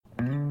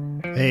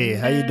Hey,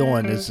 how you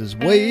doing? This is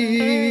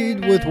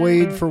Wade with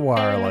Wade for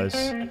Wireless.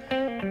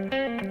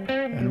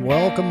 And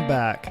welcome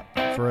back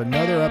for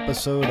another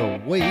episode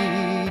of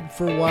Wade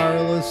for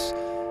Wireless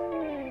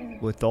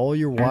with all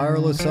your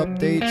wireless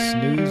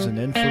updates, news, and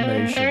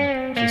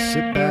information. Just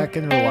sit back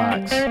and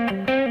relax.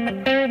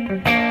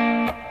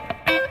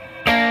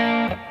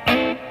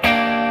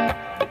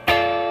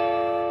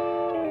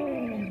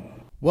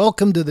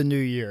 Welcome to the new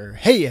year.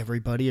 Hey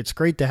everybody, it's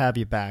great to have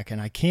you back,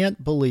 and I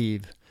can't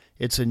believe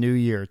it's a new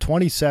year,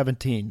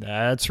 2017.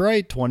 That's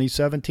right,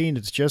 2017.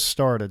 It's just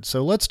started.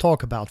 So let's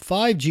talk about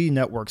 5G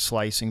network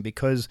slicing,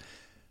 because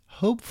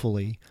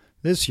hopefully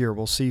this year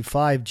we'll see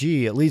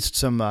 5G, at least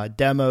some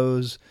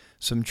demos,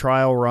 some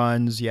trial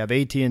runs. You have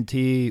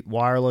AT&T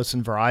Wireless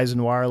and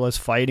Verizon Wireless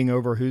fighting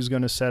over who's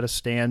going to set a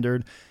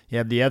standard. You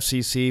have the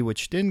FCC,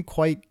 which didn't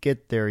quite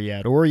get there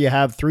yet. Or you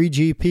have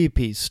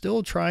 3GPP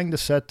still trying to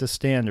set the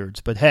standards.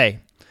 But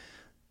hey,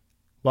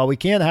 while we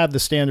can't have the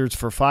standards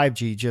for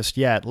 5G just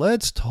yet,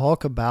 let's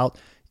talk about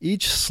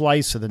each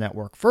slice of the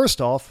network. First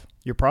off,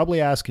 you're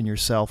probably asking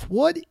yourself,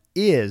 what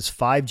is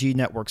 5G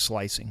network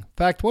slicing? In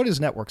fact, what is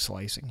network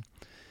slicing?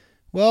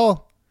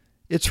 Well,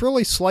 it's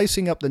really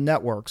slicing up the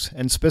networks,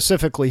 and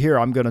specifically here,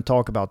 I'm going to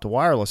talk about the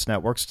wireless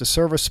networks to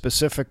serve a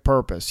specific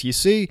purpose. You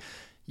see,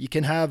 you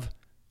can have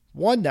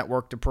one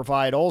network to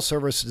provide all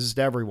services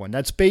to everyone.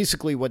 That's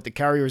basically what the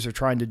carriers are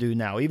trying to do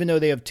now. Even though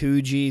they have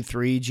 2G,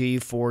 3G,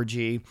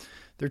 4G,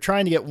 they're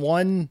trying to get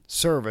one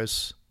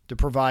service to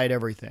provide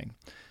everything.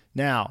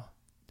 Now,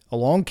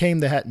 along came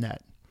the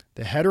HETNET,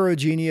 the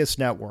heterogeneous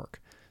network.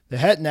 The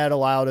HETNET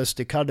allowed us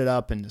to cut it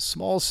up into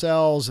small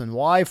cells and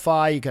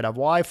Wi-Fi. You could have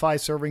Wi-Fi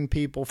serving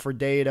people for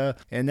data.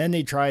 And then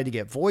they tried to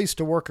get voice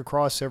to work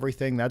across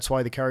everything. That's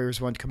why the carriers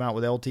want to come out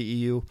with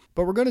LTE-U.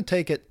 But we're going to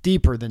take it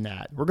deeper than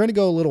that. We're going to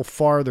go a little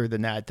farther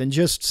than that, than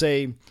just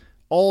say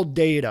all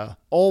data,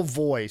 all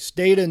voice,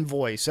 data and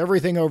voice,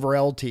 everything over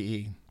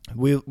LTE.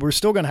 We're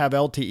still going to have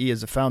LTE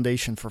as a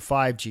foundation for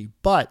 5G,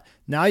 but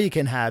now you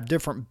can have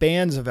different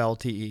bands of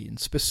LTE. And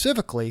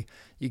specifically,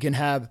 you can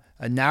have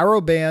a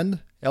narrow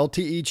band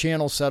LTE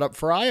channel set up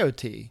for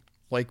IoT,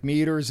 like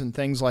meters and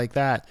things like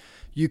that.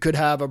 You could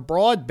have a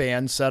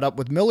broadband set up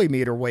with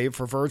millimeter wave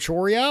for virtual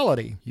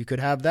reality. You could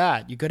have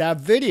that. You could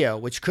have video,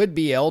 which could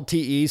be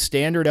LTE,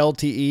 standard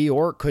LTE,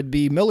 or it could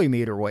be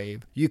millimeter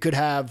wave. You could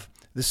have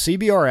the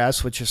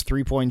CBRS, which is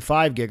 3.5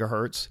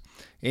 gigahertz.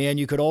 And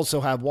you could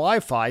also have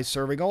Wi-Fi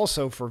serving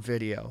also for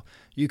video.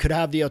 You could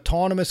have the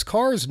autonomous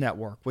cars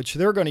network, which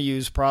they're going to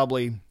use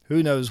probably,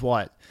 who knows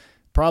what,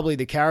 probably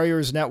the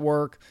carrier's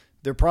network.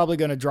 They're probably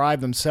going to drive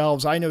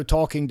themselves. I know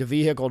talking to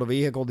vehicle to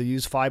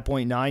use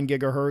 5.9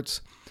 gigahertz.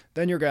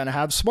 Then you're going to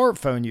have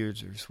smartphone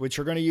users, which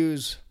are going to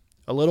use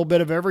a little bit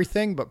of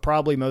everything, but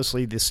probably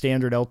mostly the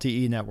standard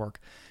LTE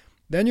network.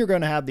 Then you're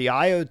going to have the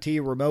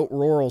IoT remote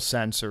rural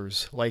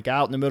sensors, like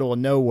out in the middle of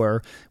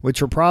nowhere,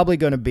 which are probably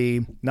going to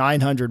be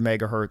 900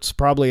 megahertz,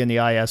 probably in the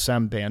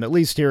ISM band, at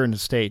least here in the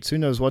States. Who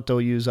knows what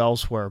they'll use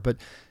elsewhere. But,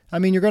 I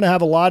mean, you're going to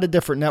have a lot of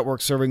different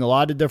networks serving a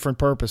lot of different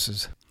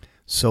purposes.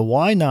 So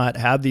why not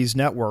have these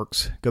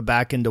networks go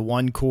back into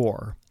one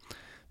core?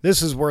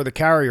 This is where the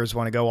carriers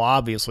want to go,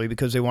 obviously,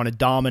 because they want to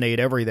dominate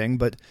everything.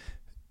 But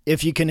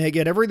if you can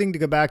get everything to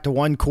go back to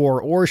one core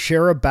or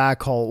share a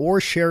backhaul or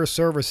share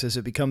services,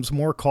 it becomes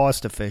more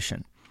cost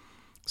efficient.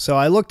 So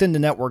I looked into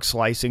network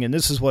slicing, and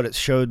this is what it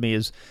showed me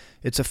is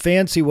it's a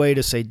fancy way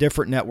to say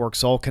different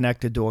networks all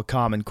connected to a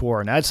common core.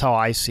 And that's how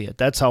I see it.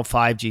 That's how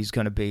 5G is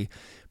going to be.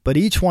 But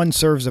each one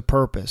serves a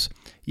purpose.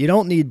 You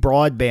don't need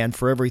broadband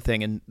for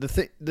everything. And the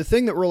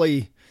thing that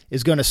really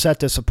is going to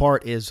set this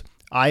apart is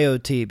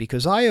IoT,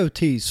 because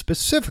IoT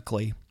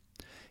specifically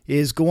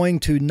is going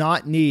to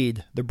not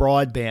need the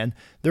broadband.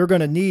 They're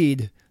going to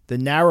need the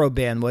narrow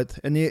bandwidth.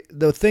 And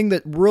the thing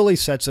that really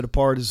sets it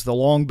apart is the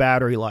long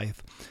battery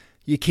life.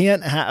 You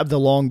can't have the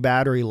long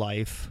battery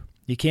life.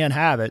 You can't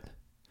have it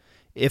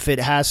if it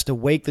has to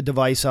wake the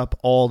device up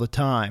all the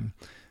time.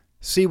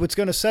 See, what's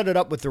going to set it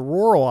up with the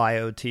rural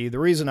IoT, the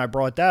reason I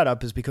brought that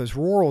up is because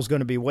rural is going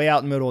to be way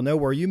out in the middle of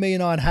nowhere. You may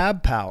not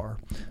have power.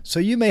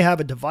 So you may have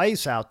a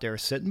device out there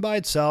sitting by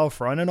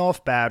itself, running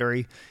off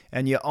battery,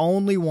 and you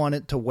only want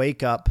it to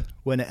wake up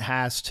when it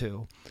has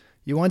to.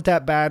 You want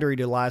that battery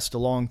to last a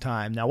long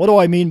time. Now, what do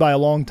I mean by a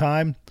long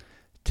time?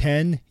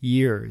 10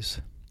 years.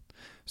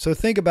 So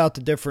think about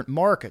the different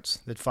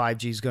markets that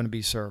 5G is going to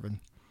be serving.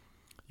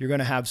 You're going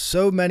to have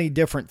so many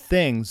different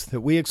things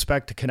that we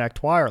expect to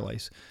connect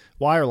wirelessly.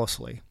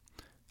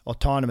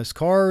 Autonomous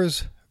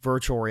cars,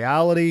 virtual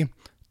reality,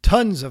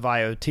 tons of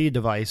IoT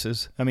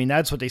devices. I mean,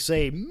 that's what they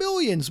say,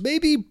 millions,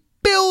 maybe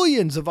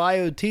billions of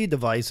IoT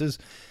devices.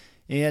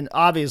 And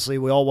obviously,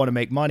 we all want to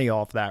make money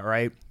off that,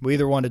 right? We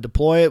either want to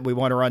deploy it, we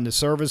want to run the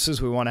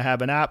services, we want to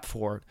have an app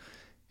for it.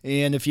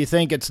 And if you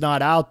think it's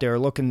not out there,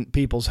 look in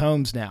people's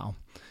homes now.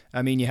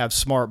 I mean, you have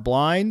smart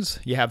blinds,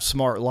 you have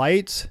smart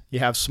lights, you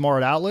have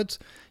smart outlets.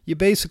 You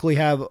basically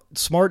have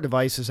smart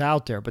devices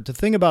out there. But the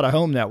thing about a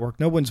home network,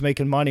 no one's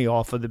making money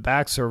off of the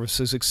back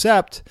services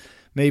except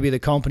maybe the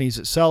companies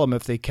that sell them,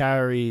 if they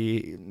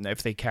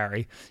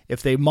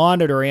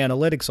monitor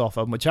analytics off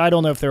of them, which I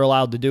don't know if they're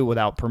allowed to do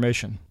without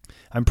permission.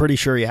 I'm pretty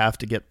sure you have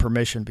to get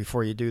permission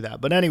before you do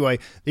that. But anyway,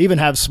 they even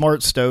have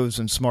smart stoves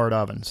and smart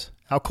ovens.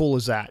 How cool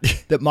is that?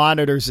 That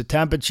monitors the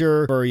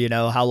temperature or,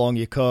 how long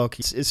you cook.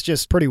 It's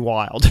just pretty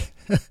wild.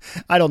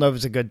 I don't know if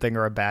it's a good thing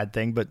or a bad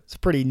thing, but it's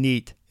pretty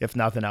neat, if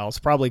nothing else.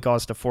 Probably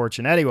cost a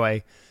fortune.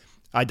 Anyway,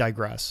 I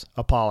digress.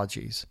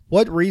 Apologies.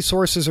 What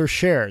resources are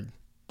shared?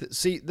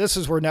 See, this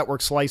is where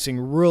network slicing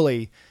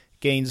really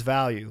gains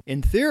value.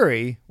 In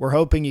theory, we're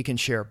hoping you can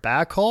share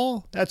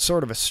backhaul. That's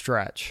sort of a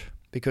stretch,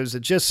 because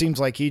it just seems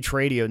like each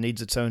radio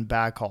needs its own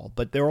backhaul,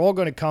 but they're all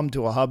going to come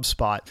to a hub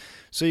spot.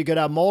 So you could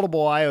have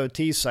multiple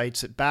IoT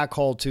sites that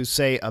backhaul to,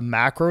 say, a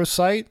macro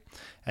site,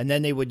 and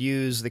then they would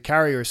use the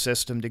carrier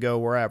system to go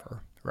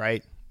wherever,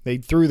 right?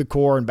 They'd through the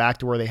core and back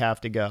to where they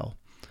have to go.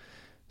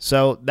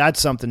 So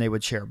that's something they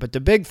would share. But the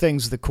big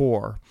thing's the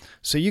core.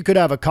 So you could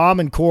have a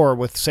common core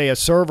with, say, a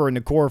server in the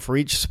core for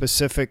each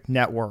specific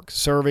network,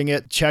 serving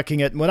it,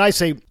 checking it. When I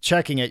say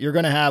checking it, you're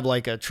going to have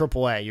like a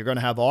AAA. You're going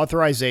to have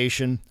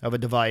authorization of a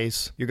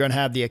device. You're going to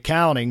have the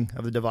accounting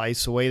of the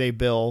device, the way they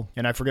bill.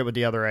 And I forget what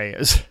the other A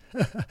is.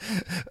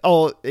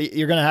 Oh,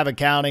 you're going to have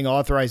accounting,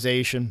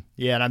 authorization.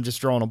 Yeah, and I'm just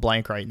drawing a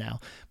blank right now.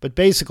 But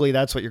basically,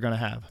 that's what you're going to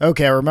have.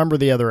 Okay, I remember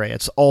the other A.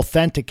 It's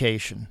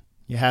authentication.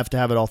 You have to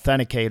have it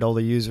authenticate all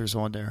the users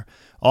on there.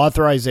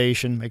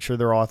 Authorization, make sure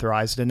they're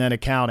authorized. And then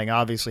accounting,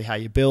 obviously how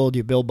you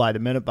build by the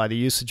minute, by the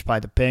usage,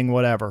 by the ping,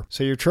 whatever.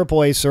 So your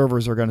AAA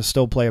servers are going to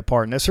still play a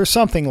part in this or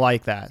something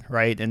like that,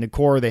 right? In the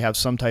core, they have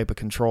some type of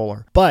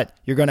controller. But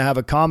you're going to have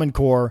a common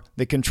core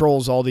that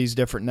controls all these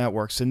different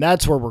networks. And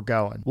that's where we're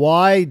going.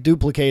 Why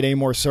duplicate any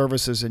more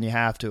services than you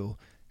have to?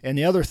 And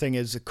the other thing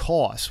is the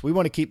cost. We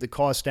want to keep the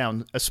cost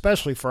down,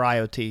 especially for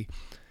IoT.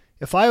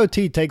 If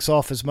IoT takes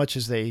off as much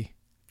as they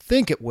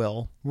think it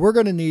will, we're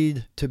going to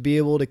need to be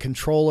able to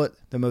control it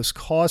the most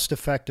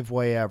cost-effective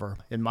way ever.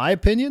 In my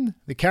opinion,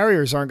 the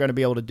carriers aren't going to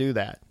be able to do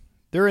that.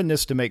 They're in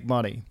this to make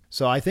money.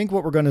 So I think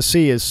what we're going to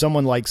see is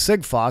someone like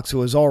Sigfox,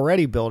 who is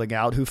already building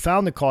out, who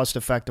found the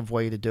cost-effective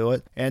way to do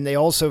it. And they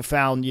also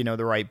found,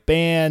 the right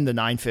band, the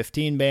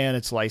 915 band.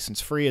 It's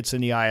license-free. It's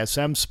in the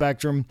ISM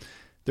spectrum.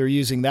 They're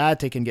using that.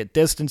 They can get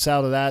distance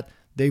out of that.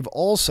 They've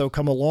also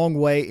come a long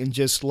way in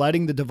just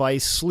letting the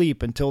device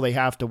sleep until they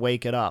have to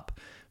wake it up.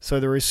 So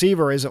the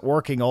receiver isn't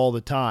working all the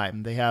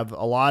time. They have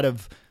a lot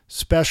of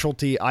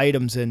specialty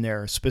items in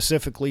there,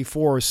 specifically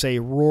for, say,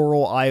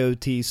 rural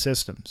IoT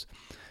systems.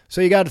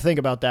 So you got to think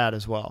about that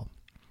as well.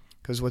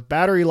 Because with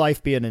battery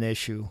life being an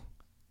issue,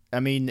 I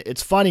mean,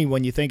 it's funny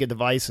when you think of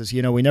devices.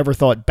 We never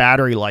thought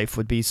battery life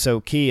would be so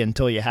key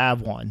until you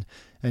have one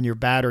and your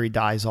battery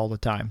dies all the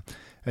time.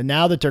 And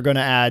now that they're going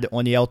to add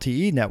on the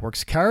LTE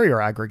networks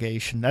carrier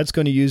aggregation, that's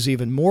going to use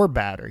even more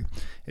battery.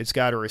 It's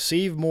got to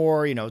receive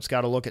more, it's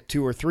got to look at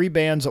 2 or 3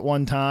 bands at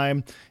one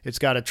time. It's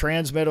got to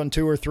transmit on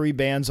 2 or 3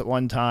 bands at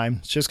one time.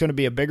 It's just going to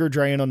be a bigger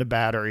drain on the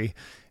battery.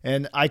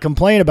 And I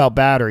complain about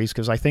batteries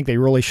because I think they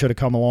really should have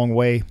come a long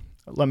way.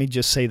 Let me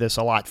just say this,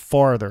 a lot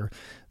farther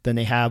than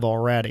they have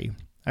already.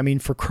 I mean,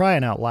 for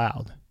crying out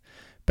loud.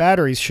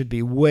 Batteries should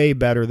be way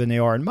better than they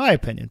are, in my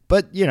opinion.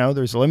 But,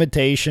 there's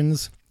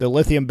limitations. The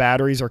lithium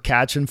batteries are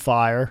catching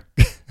fire.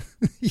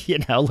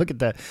 Look at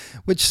that.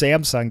 Which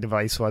Samsung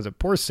device was it?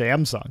 Poor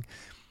Samsung.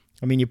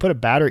 I mean, you put a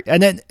battery,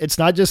 and then it's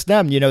not just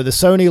them. The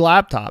Sony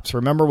laptops.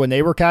 Remember when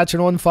they were catching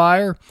on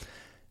fire?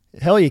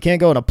 Hell, you can't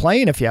go on a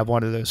plane if you have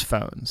one of those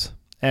phones.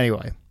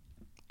 Anyway,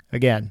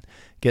 again,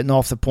 getting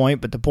off the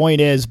point, but the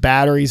point is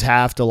batteries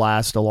have to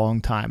last a long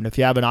time. And if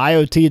you have an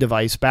IoT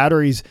device,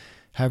 batteries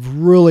have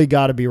really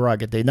got to be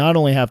rugged. They not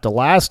only have to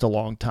last a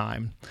long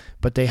time,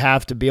 but they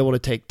have to be able to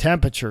take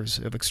temperatures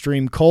of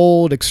extreme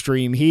cold,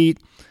 extreme heat,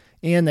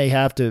 and they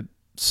have to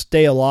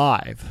stay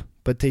alive,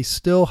 but they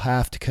still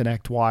have to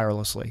connect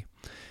wirelessly.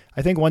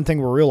 I think one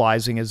thing we're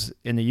realizing is,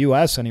 in the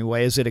U.S.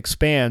 anyway, as it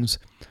expands,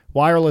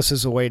 wireless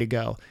is the way to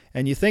go.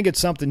 And you think it's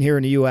something here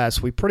in the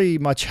U.S., we pretty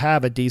much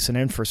have a decent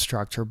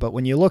infrastructure, but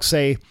when you look,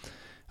 say,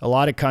 a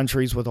lot of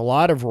countries with a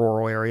lot of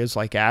rural areas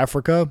like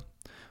Africa,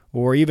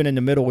 or even in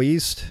the Middle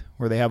East,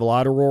 where they have a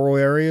lot of rural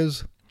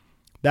areas,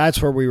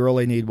 that's where we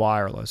really need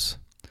wireless.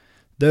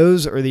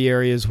 Those are the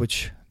areas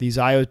which these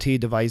IoT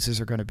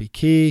devices are going to be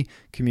key.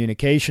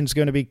 Communication is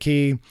going to be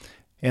key.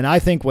 And I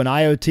think when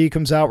IoT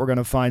comes out, we're going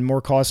to find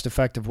more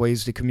cost-effective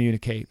ways to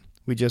communicate.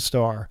 We just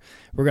are.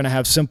 We're going to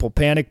have simple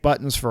panic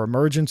buttons for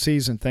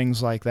emergencies and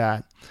things like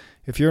that.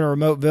 If you're in a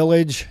remote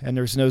village and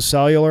there's no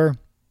cellular,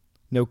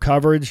 no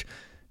coverage,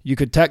 you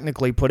could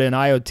technically put in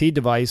IoT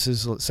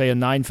devices, let's say a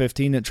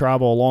 915 that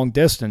travel a long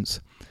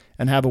distance,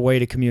 and have a way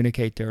to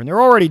communicate there. And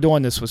they're already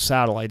doing this with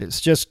satellite. It's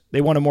just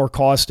they want a more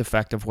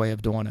cost-effective way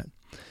of doing it.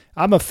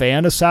 I'm a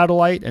fan of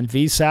satellite and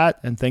VSAT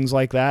and things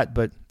like that,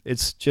 but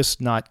it's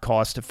just not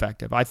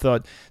cost-effective. I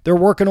thought they're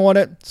working on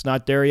it. It's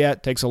not there yet.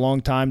 It takes a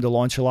long time to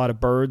launch a lot of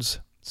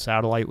birds.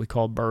 Satellite, we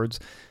call birds.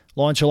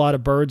 Launch a lot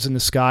of birds in the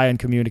sky and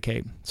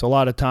communicate. It's a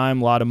lot of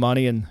time, a lot of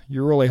money, and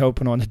you're really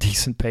hoping on a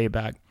decent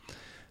payback.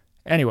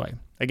 Anyway,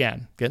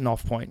 again, getting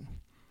off point.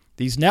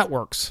 These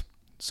networks,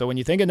 So when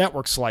you think of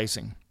network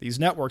slicing, these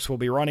networks will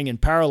be running in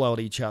parallel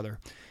to each other,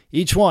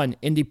 each one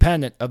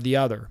independent of the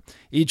other.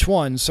 Each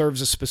one serves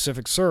a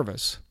specific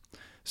service.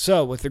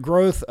 So with the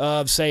growth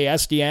of, say,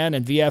 SDN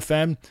and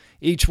VFN,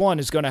 each one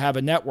is going to have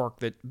a network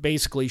that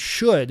basically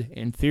should,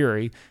 in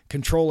theory,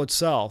 control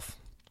itself.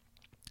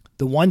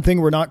 The one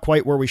thing we're not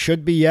quite where we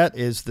should be yet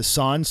is the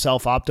SON,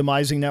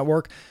 self-optimizing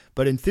network.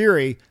 But in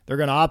theory, they're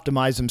going to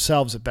optimize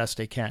themselves as best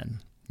they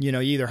can. You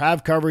either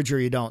have coverage or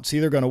you don't. It's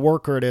either going to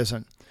work or it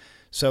isn't.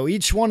 So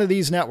each one of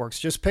these networks,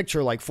 just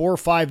picture like 4 or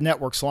 5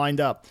 networks lined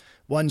up.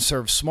 One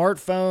serves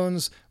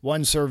smartphones,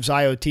 one serves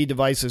IoT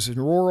devices in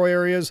rural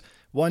areas,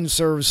 one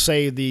serves,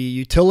 say, the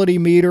utility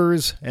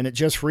meters, and it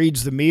just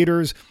reads the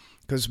meters,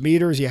 because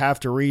meters you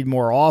have to read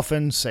more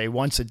often, say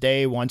once a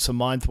day, once a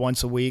month,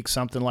 once a week,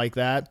 something like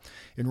that.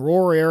 In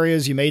rural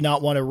areas, you may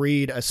not want to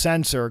read a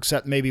sensor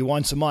except maybe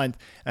once a month,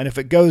 and if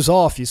it goes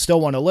off, you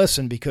still want to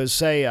listen because,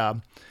 say,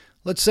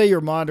 let's say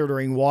you're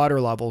monitoring water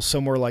levels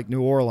somewhere like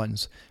New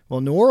Orleans.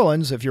 Well, New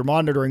Orleans, if you're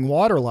monitoring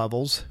water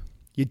levels,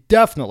 you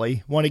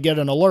definitely want to get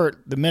an alert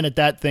the minute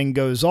that thing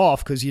goes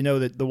off because you know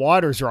that the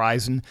water's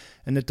rising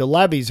and that the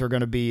levees are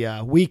going to be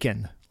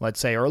weakened, let's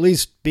say, or at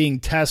least being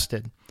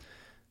tested.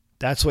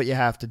 That's what you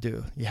have to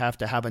do. You have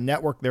to have a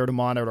network there to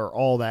monitor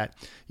all that.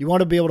 You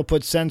want to be able to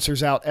put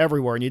sensors out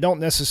everywhere, and you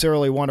don't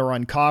necessarily want to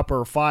run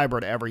copper or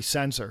fiber to every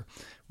sensor.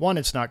 1,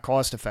 it's not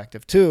cost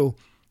effective. 2,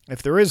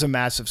 if there is a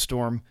massive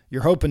storm,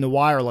 you're hoping the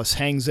wireless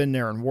hangs in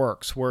there and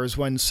works. Whereas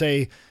when,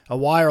 say, a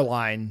wire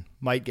line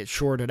might get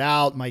shorted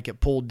out, might get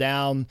pulled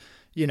down,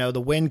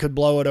 the wind could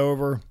blow it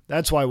over.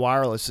 That's why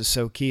wireless is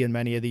so key in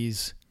many of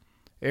these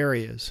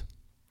areas.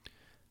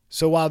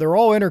 So while they're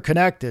all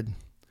interconnected,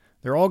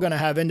 they're all going to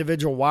have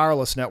individual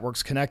wireless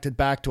networks connected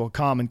back to a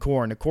common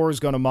core, and the core is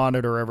going to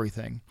monitor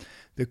everything.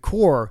 The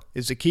core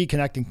is the key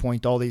connecting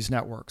point to all these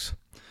networks.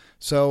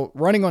 So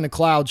running on the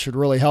cloud should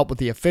really help with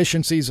the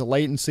efficiencies of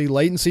latency.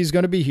 Latency is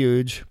going to be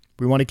huge.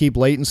 We want to keep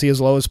latency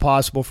as low as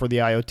possible for the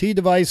IoT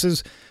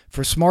devices.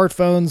 For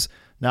smartphones,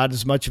 not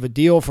as much of a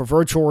deal. For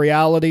virtual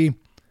reality,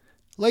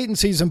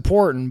 latency is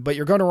important, but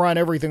you're going to run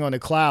everything on the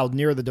cloud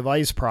near the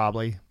device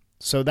probably.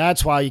 So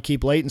that's why you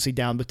keep latency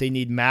down, but they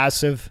need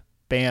massive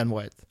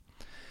bandwidth.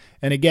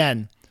 And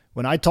again,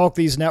 when I talk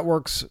these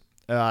networks,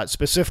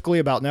 specifically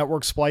about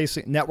network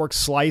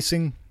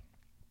slicing,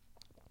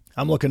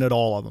 I'm looking at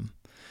all of them.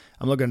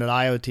 I'm looking at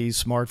IoT,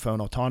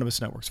 smartphone,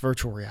 autonomous networks,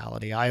 virtual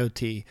reality,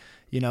 IoT,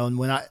 and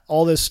when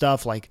all this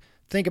stuff, like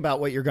think about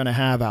what you're going to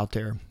have out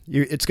there.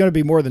 It's going to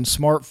be more than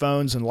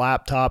smartphones and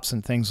laptops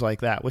and things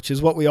like that, which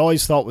is what we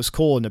always thought was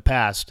cool in the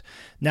past.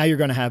 Now you're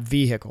going to have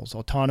vehicles,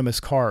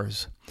 autonomous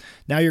cars.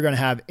 Now you're going to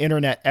have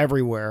internet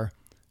everywhere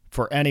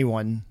for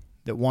anyone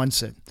that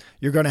wants it.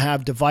 You're going to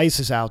have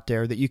devices out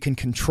there that you can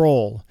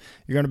control.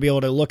 You're going to be able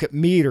to look at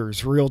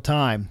meters real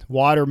time,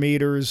 water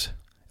meters,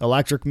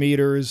 electric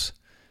meters,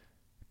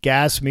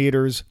 gas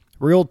meters,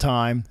 real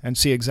time, and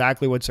see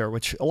exactly what's there,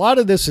 which a lot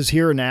of this is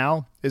here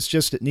now. It's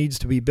just it needs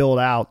to be built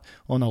out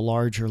on a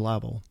larger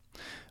level.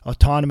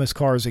 Autonomous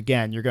cars,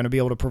 again, you're going to be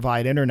able to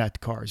provide internet to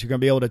cars. You're going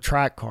to be able to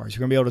track cars.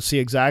 You're going to be able to see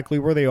exactly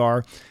where they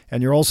are,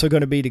 and you're also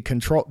going to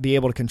be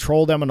able to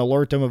control them and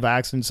alert them of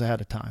accidents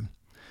ahead of time.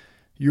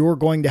 You're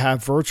going to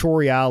have virtual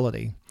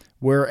reality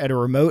where at a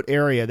remote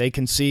area they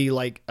can see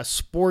like a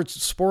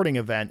sporting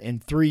event in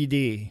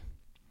 3D.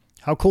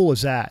 How cool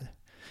is that?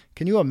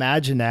 Can you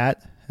imagine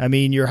that? I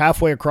mean, you're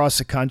halfway across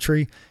the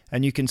country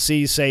and you can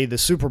see, say, the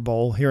Super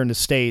Bowl here in the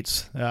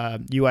States,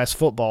 U.S.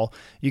 football.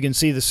 You can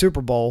see the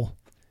Super Bowl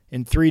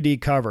in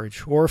 3D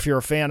coverage. Or if you're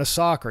a fan of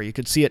soccer, you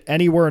could see it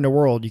anywhere in the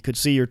world. You could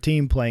see your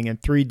team playing in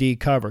 3D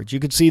coverage. You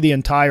could see the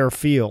entire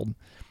field.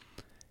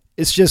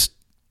 It's just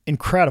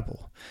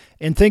incredible.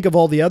 And think of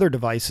all the other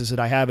devices that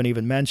I haven't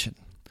even mentioned.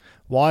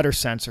 Water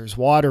sensors,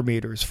 water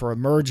meters for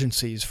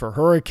emergencies, for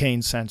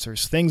hurricane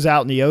sensors, things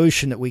out in the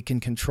ocean that we can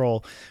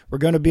control. We're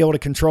going to be able to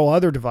control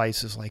other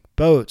devices like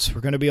boats.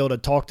 We're going to be able to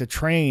talk to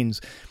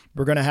trains.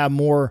 We're going to have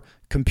more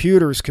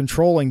computers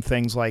controlling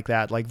things like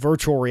that, like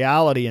virtual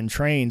reality in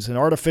trains and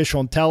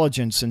artificial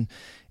intelligence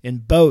in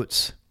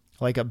boats.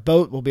 Like a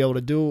boat will be able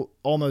to do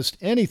almost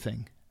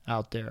anything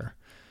out there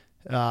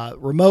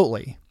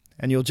remotely,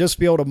 and you'll just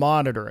be able to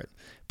monitor it.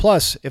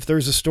 Plus, if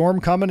there's a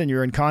storm coming and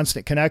you're in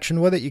constant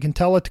connection with it, you can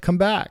tell it to come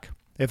back.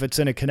 If it's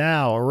in a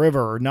canal, a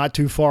river, or not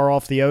too far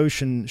off the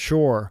ocean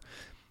shore.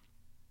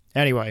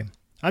 Anyway,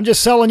 I'm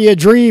just selling you a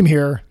dream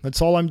here.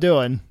 That's all I'm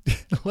doing.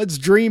 Let's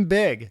dream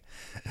big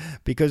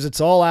because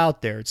it's all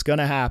out there. It's going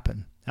to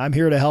happen. I'm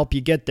here to help you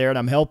get there, and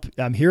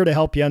I'm here to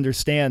help you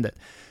understand it.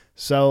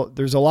 So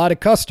there's a lot of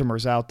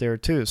customers out there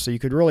too. So you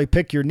could really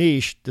pick your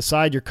niche,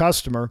 decide your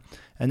customer,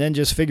 and then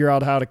just figure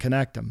out how to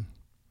connect them.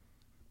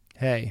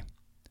 Hey.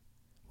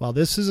 While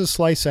this is a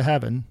slice of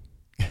heaven,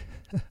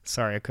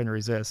 sorry, I couldn't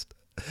resist.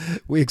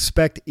 We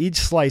expect each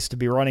slice to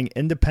be running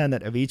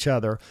independent of each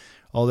other,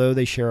 although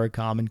they share a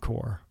common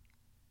core.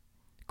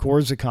 Core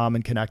is a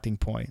common connecting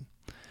point.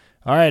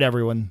 All right,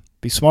 everyone,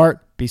 be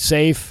smart, be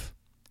safe,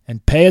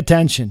 and pay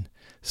attention.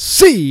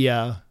 See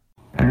ya!